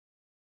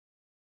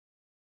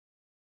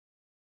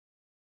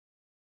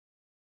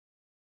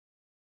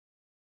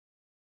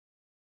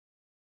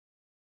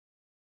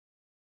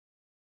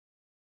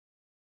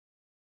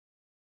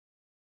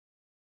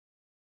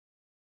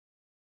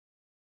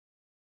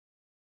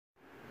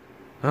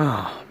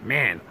Oh,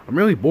 man, I'm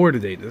really bored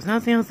today. There's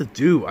nothing else to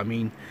do. I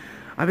mean,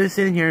 I've been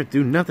sitting here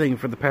doing nothing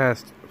for the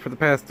past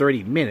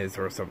 30 minutes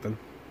or something.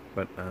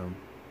 But,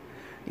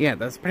 yeah,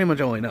 that's pretty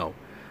much all I know.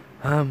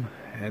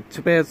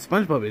 Too bad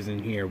SpongeBob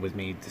isn't here with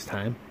me this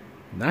time.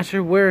 Not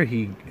sure where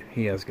he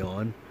has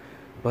gone.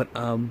 But,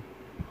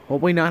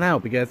 hopefully not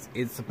out, because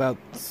it's about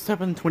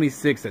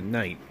 7:26 at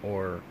night,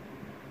 or...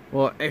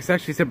 Well, it's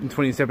actually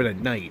 7:27 at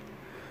night.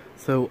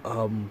 So,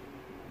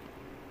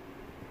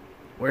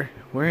 where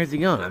has he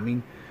gone? I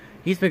mean,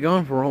 he's been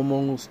gone for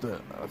almost a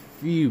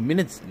few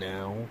minutes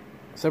now.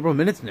 Several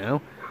minutes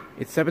now.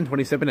 It's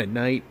 7:27 at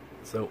night.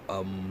 So,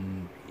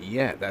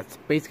 yeah, that's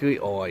basically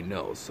all I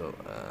know. So,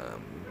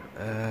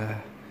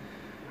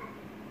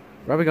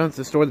 probably gone to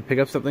the store to pick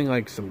up something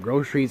like some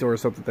groceries or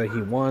something that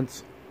he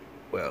wants.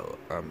 Well,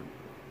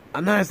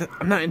 I'm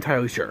not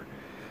entirely sure.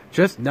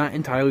 Just not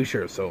entirely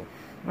sure. So,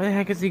 where the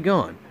heck is he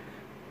gone?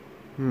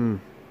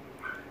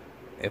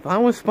 If I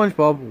was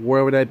SpongeBob,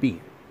 where would I be?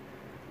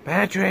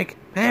 Patrick!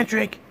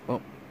 Patrick!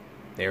 Oh,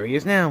 there he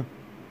is now.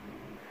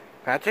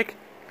 Patrick?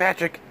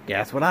 Patrick,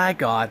 guess what I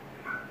got?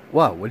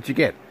 What? What'd you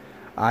get?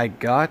 I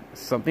got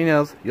something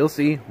else. You'll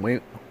see.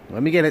 Wait,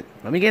 let me get it.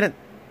 Let me get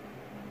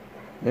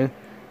it.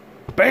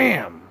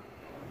 Bam!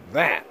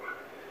 That.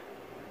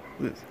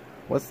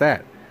 What's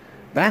that?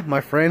 That,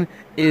 my friend,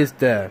 is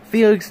the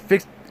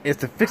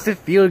Fix-It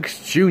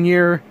Felix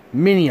Jr.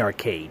 mini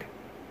arcade.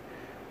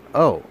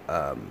 Oh,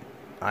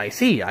 I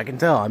see. I can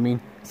tell. I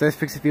mean, it says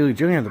Fix-It Felix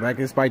Jr. on the back.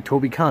 It's by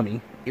Toby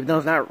Kami, even though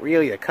it's not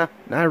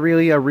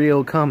really a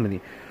real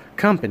company.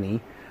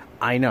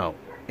 I know.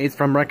 It's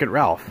from Wreck-It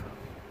Ralph.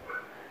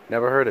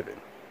 Never heard of it.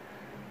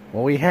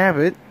 Well, we have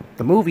it.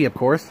 The movie, of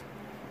course.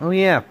 Oh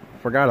yeah,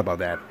 forgot about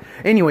that.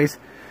 Anyways,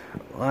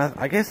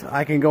 I guess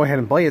I can go ahead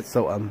and play it.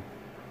 So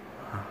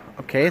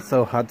okay.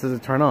 So how does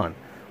it turn on?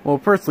 Well,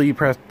 firstly, you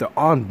press the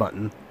on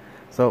button.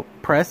 So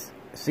press,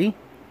 see,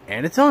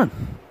 and it's on.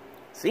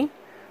 See,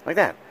 like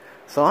that.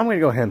 So I'm gonna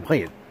go ahead and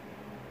play it.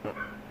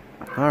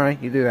 All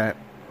right, you do that.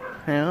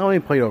 And let me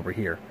play it over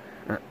here.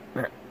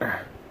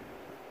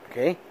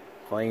 Okay,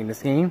 playing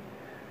this game.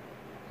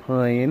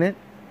 Playing it.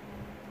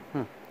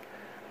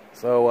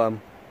 So,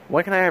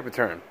 what can I have a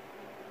turn?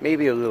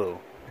 Maybe a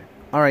little.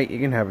 Alright, you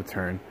can have a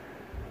turn.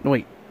 No,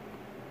 wait.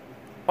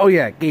 Oh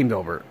yeah, game's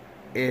over.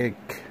 Wait,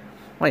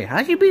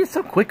 how'd you beat it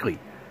so quickly?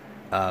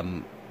 I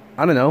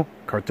don't know.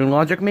 Cartoon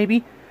logic,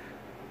 maybe?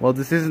 Well,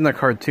 this isn't a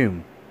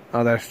cartoon.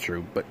 Oh, that's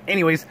true. But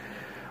anyways,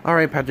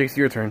 alright, Patrick, it's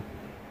your turn.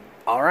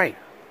 Alright,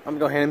 I'm gonna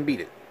go ahead and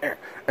beat it.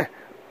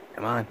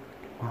 Come on.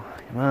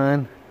 Come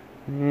on.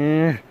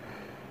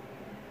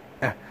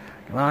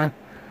 Come on.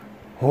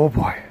 Oh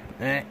boy.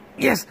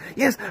 Yes,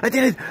 I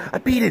did it. I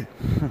beat it.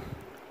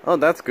 Oh,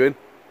 that's good.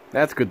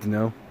 That's good to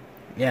know.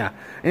 Yeah.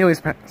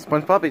 Anyways,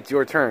 SpongeBob, it's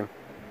your turn.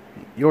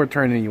 Your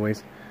turn,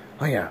 anyways.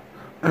 Oh yeah.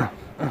 Come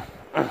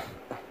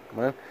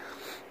on.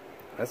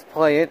 Let's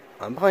play it.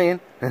 I'm playing.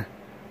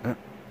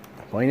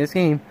 Playing this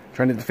game.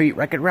 Trying to defeat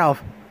Wreck-It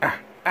Ralph.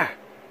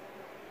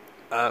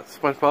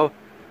 SpongeBob,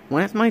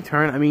 when it's my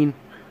turn, I mean,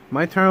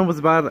 my turn was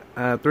about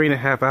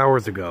 3.5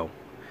 hours ago.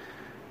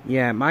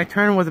 Yeah, my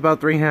turn was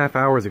about 3.5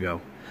 hours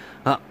ago.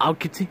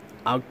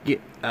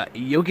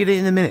 You'll get it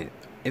in a minute,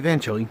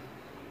 eventually.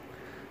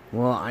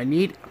 Well, I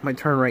need my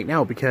turn right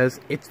now because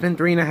it's been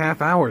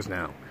 3.5 hours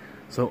now.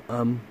 So,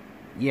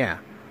 yeah.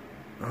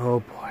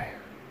 Oh boy.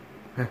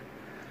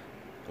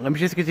 Let me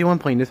just continue on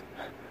playing this.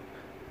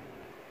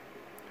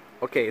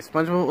 Okay,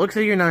 SpongeBob, looks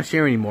like you're not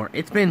sharing anymore.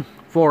 It's been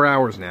 4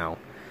 hours now.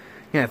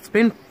 Yeah, it's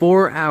been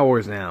 4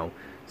 hours now.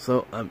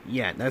 So,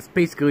 yeah, that's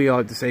basically all I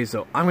have to say.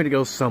 So, I'm gonna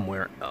go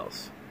somewhere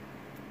else.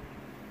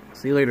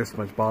 See you later,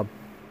 SpongeBob.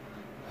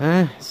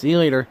 See you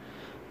later.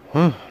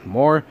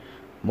 More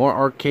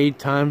arcade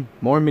time,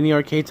 more mini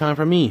arcade time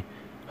for me.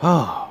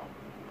 Oh,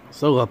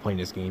 so love playing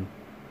this game.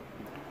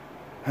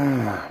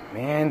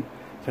 Man,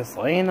 just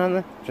laying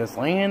on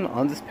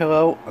this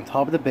pillow on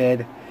top of the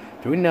bed,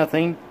 doing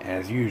nothing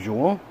as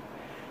usual.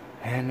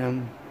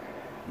 And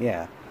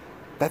yeah,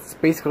 that's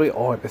basically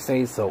all I have to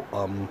say. So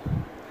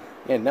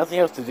yeah, nothing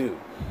else to do.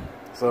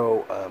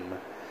 So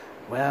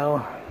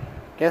well,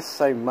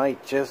 guess I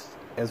might just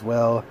as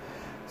well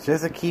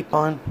just to keep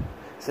on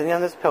sitting on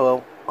this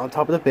pillow on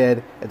top of the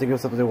bed and think of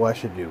something what I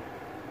should do.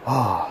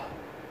 Oh.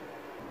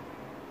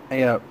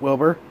 Hey,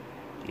 Wilbur.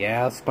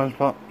 Yeah,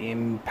 SpongeBob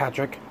and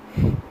Patrick.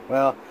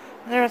 Well,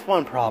 there's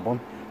one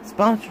problem.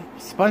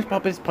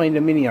 SpongeBob is playing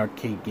the mini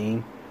arcade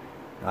game.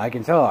 I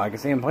can tell. I can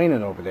see him playing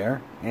it over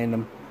there.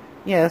 And,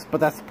 yes, but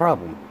that's the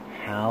problem.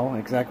 How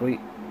exactly?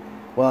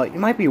 Well, you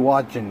might be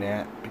watching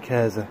that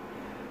because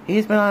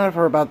he's been on it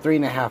for about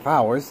 3.5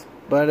 hours.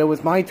 But it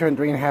was my turn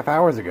 3.5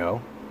 hours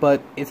ago.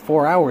 But it's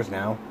 4 hours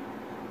now,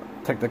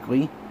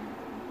 technically.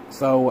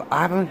 So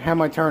I haven't had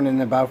my turn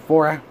in about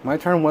 4. My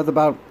turn was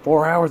about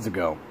 4 hours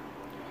ago.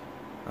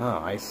 Oh,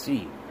 I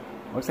see.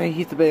 Looks like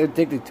he's a bit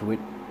addicted to it.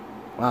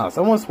 Wow, it's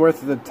almost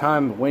worth the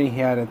time when he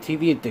had a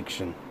TV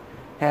addiction.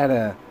 Had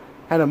a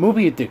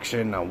movie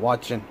addiction.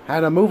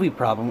 Had a movie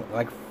problem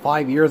like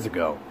 5 years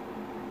ago.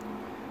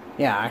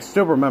 Yeah, I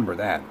still remember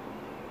that.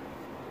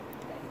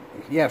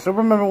 Yeah, so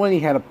remember when he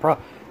had a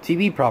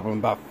TV problem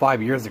about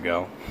 5 years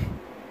ago.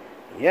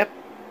 Yep,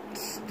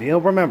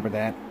 still remember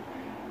that.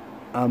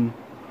 Oh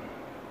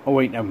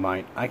wait, never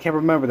mind. I can't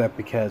remember that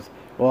because,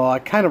 well, I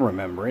kind of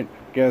remember it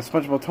because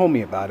Spongebob told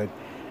me about it,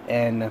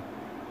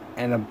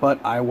 but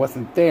I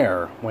wasn't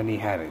there when he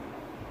had it.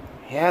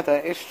 Yeah,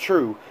 that is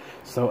true.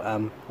 So,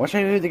 what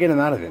should I do to get him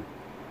out of it?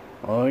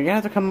 Well, you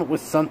have to come up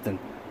with something,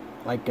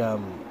 like get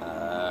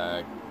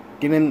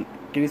him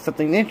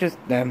something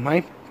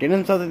get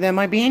him something that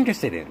might be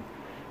interested in.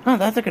 Oh,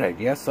 that's a good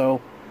idea. So,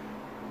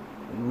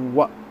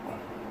 what?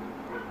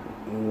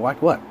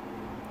 Like what?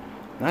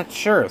 Not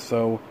sure.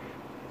 So,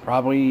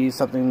 probably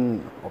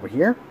something over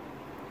here.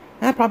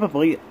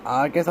 Probably.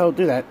 I guess I'll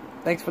do that.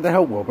 Thanks for the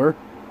help, Wilbur.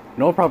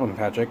 No problem,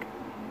 Patrick.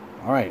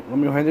 All right, let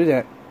me go ahead and do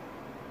that.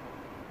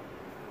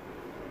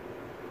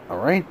 All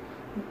right.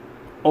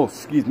 Oh,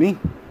 excuse me.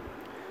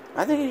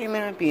 I think he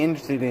might be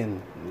interested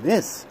in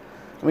this.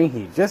 I mean,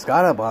 he just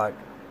got it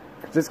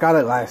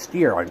last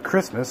year on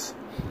Christmas.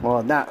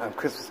 Well, not on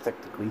Christmas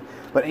technically,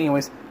 but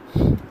anyways,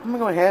 I'm gonna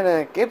go ahead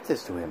and give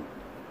this to him.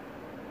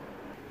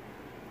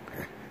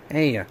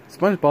 Hey,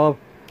 SpongeBob,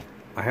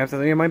 I have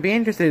something you might be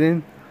interested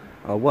in.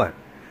 What?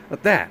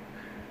 What's that?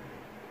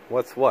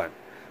 What's what?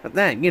 What's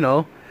that? You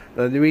know,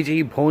 the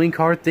Luigi pulling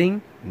card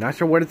thing. Not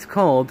sure what it's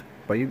called,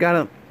 but you got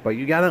it. But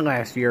you got it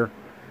last year.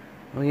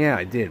 Oh yeah,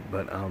 I did.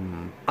 But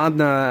I'm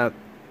not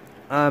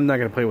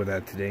gonna play with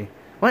that today.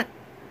 What?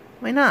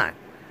 Why not?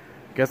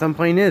 Because I'm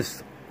playing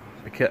this.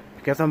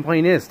 Because I'm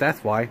playing this.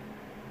 That's why.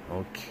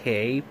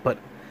 Okay, but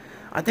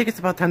I think it's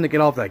about time to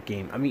get off that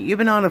game. I mean, you've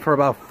been on it for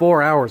about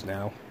 4 hours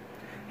now.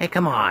 Hey,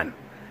 come on.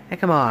 Hey,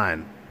 come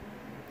on.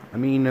 I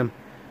mean,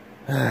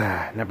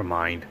 never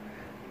mind.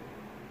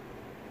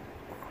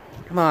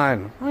 Come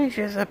on. Let me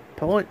just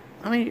pull it.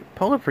 Let me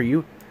pull it for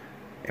you,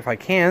 if I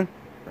can.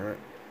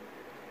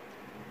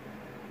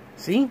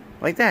 See?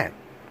 Like that.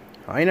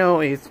 I know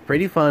it's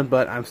pretty fun,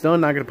 but I'm still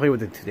not going to play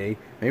with it today.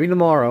 Maybe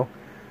tomorrow.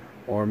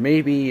 Or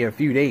maybe a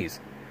few days.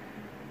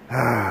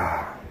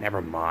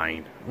 Never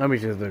mind. Let me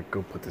just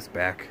go put this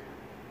back.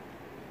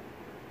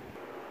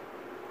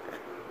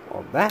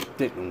 Well, that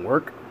didn't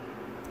work.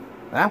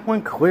 That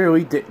one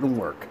clearly didn't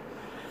work.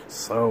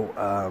 So,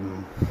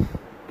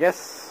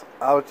 guess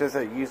I'll just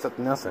use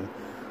something else and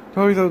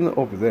throw something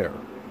over there.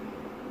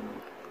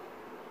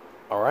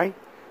 Alright.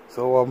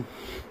 So,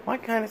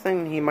 what kind of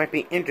thing he might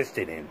be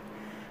interested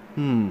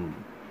in?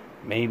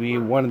 Maybe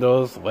one of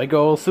those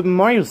Lego Super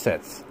Mario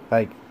sets.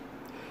 Like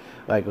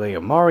Lego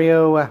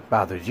Mario,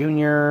 Bowser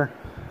Jr.,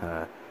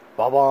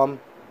 Bob-omb,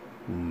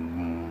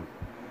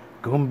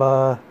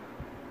 Goomba,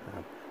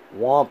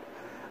 Womp,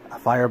 a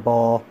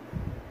Fireball,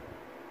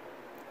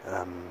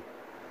 a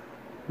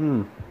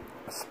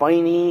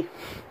Spiny,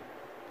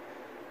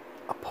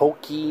 a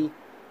Pokey,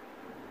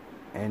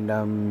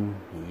 and,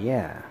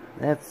 yeah.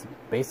 That's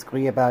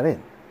basically about it.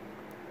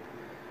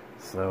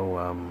 So,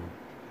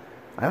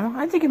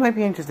 I think you might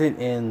be interested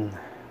in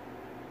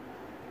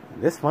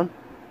this one.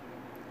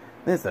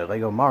 This is a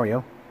Lego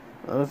Mario.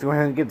 Let's go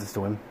ahead and give this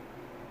to him.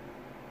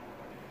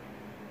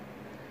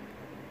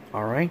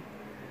 Alright.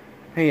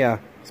 Hey,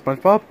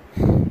 SpongeBob?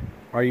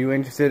 Are you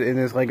interested in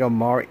this Lego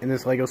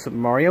Super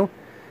Mario?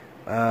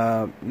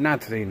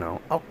 Not today,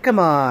 no. Oh, come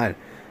on!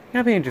 You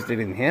gotta be interested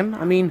in him.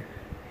 I mean,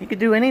 he could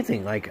do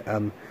anything. Like,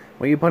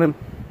 where you put him...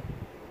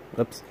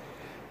 Oops.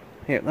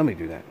 Here, let me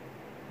do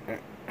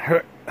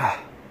that.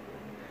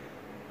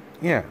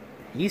 Yeah,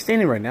 he's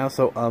standing right now,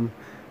 so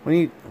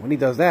when he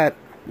does that,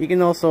 you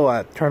can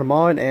also turn him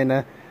on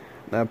and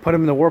put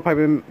him in the warp pipe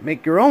and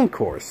make your own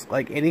course,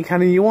 like any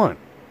kind of you want,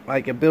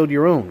 like build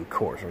your own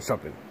course or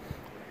something.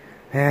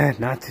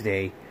 Not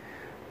today.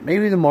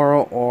 Maybe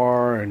tomorrow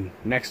or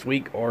next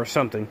week or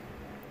something.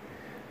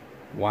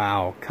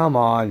 Wow, come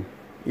on.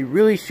 You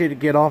really should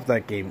get off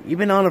that game. You've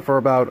been on it for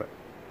about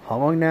how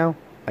long now?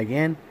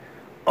 Again?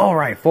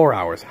 Alright, 4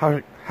 hours.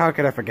 How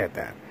could I forget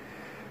that?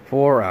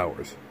 4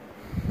 hours.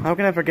 How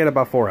can I forget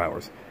about 4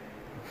 hours?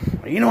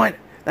 You know what?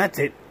 That's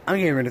it. I'm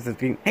getting rid of this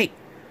game. Hey!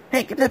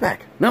 Hey, get that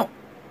back! No!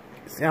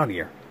 Get out of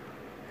here.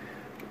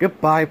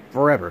 Goodbye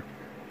forever.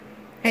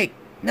 Hey!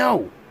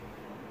 No!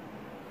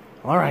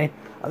 Alright.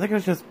 I think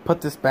I'll just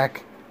put this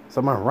back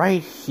somewhere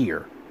right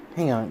here.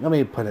 Hang on. Let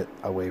me put it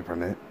away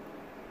from it.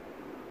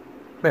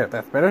 There,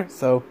 that's better.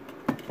 So...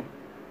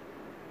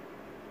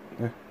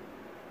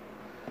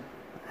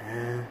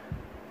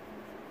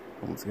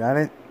 almost got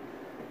it.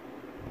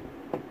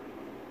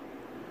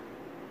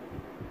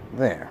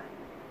 There.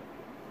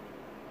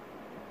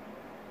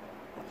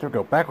 There we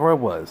go, back where I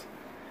was.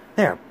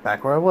 There,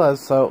 back where I was,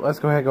 so let's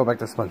go ahead and go back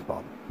to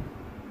Spongebob.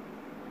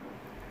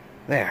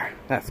 There,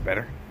 that's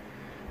better.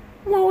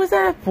 What was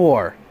that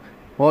for?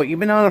 Well, you've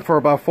been on it for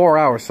about 4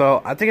 hours,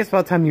 so I think it's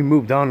about time you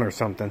moved on or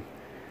something.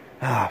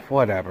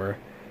 Whatever.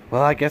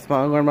 Well, I guess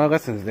I learned my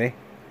lesson today.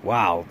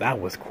 Wow, that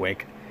was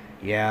quick.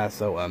 Yeah,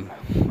 so,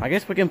 I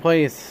guess we can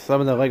play some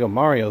of the Lego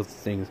Mario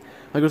things.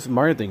 Lego Super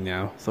Mario thing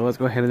now. So let's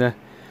go ahead and,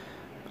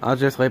 I'll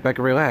just lay back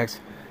and relax.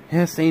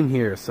 Yeah, same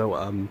here.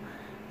 So,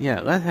 yeah,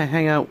 let's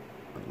hang out,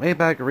 lay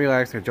back and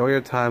relax, enjoy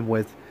your time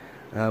with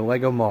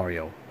Lego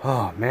Mario.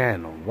 Oh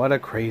man, what a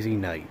crazy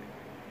night.